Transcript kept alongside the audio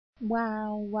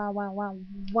Wow, wow, wow, wow,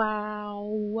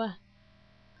 wow.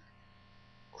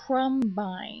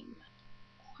 Crumbine.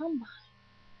 Crumbine.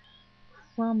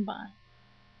 Crumbine.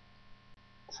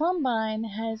 Crumbine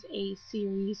has a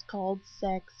series called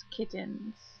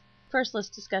Sexkittens. First, let's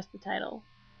discuss the title.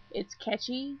 It's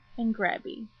catchy and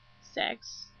grabby.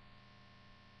 Sex.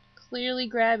 Clearly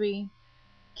grabby.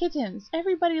 Kittens.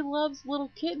 Everybody loves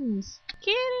little kittens.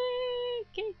 Kitty!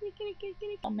 Kitty, kitty, kitty, kitty,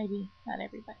 kitty. Well, maybe not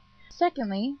everybody.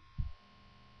 Secondly,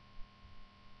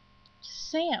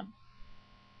 Sam.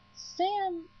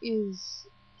 Sam is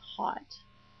hot.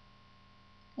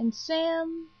 And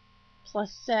Sam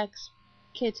plus sex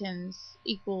kittens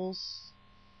equals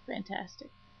fantastic.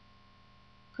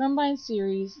 Crumbine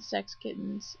series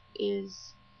Sexkittens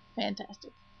is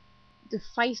fantastic. The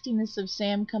feistiness of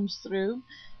Sam comes through,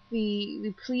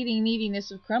 the pleading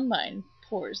neediness of Crumbine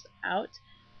pours out,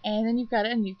 and then you've got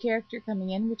a new character coming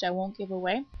in, which I won't give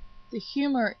away. The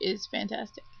humor is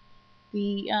fantastic.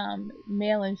 The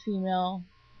male and female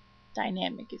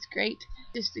dynamic is great.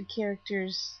 Just the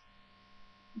characters'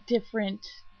 different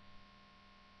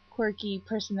quirky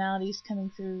personalities coming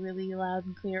through really loud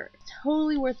and clear.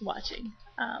 Totally worth watching.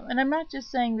 And I'm not just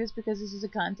saying this because this is a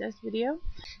contest video.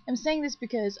 I'm saying this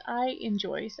because I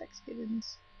enjoy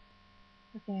Sexkittens.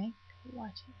 Okay,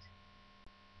 watch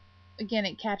it. Again,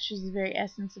 it captures the very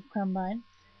essence of Crumbine.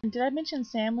 And did I mention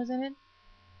Sam was in it?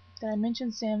 Did I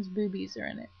mention Sam's boobies are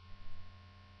in it?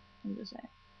 I'm just saying.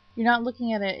 You're not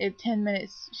looking at a 10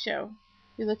 minutes show.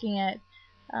 You're looking at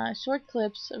short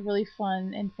clips of really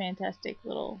fun and fantastic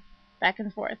little back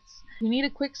and forths. You need a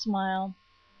quick smile,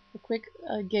 a quick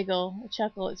giggle, a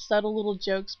chuckle, it's subtle little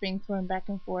jokes being thrown back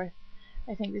and forth.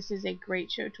 I think this is a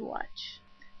great show to watch.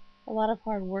 A lot of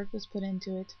hard work was put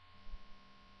into it.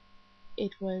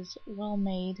 It was well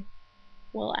made,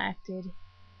 well acted.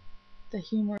 The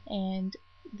humor and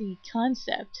the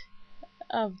concept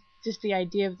of just the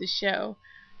idea of the show,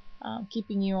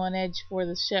 keeping you on edge for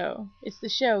the show. It's the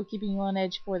show keeping you on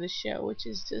edge for the show, which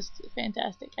is just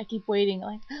fantastic. I keep waiting,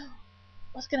 like,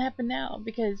 what's going to happen now?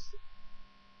 Because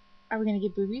are we going to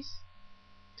get boobies?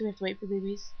 Do we have to wait for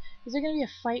boobies? Is there going to be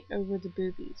a fight over the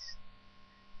boobies?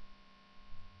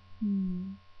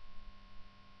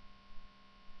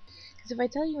 Because if I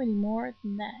tell you any more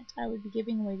than that, I would be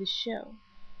giving away the show.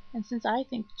 And since I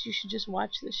think that you should just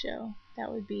watch the show,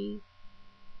 that would be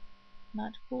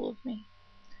not cool of me.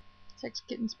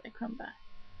 Sexkittens by Crumbine.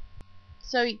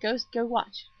 So go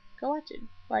watch. Go watch it.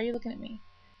 Why are you looking at me?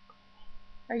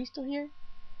 Are you still here?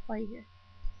 Why are you here?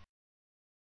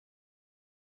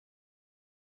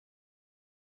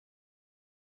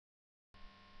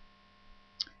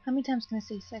 How many times can I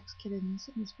say Sexkittens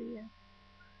in this video?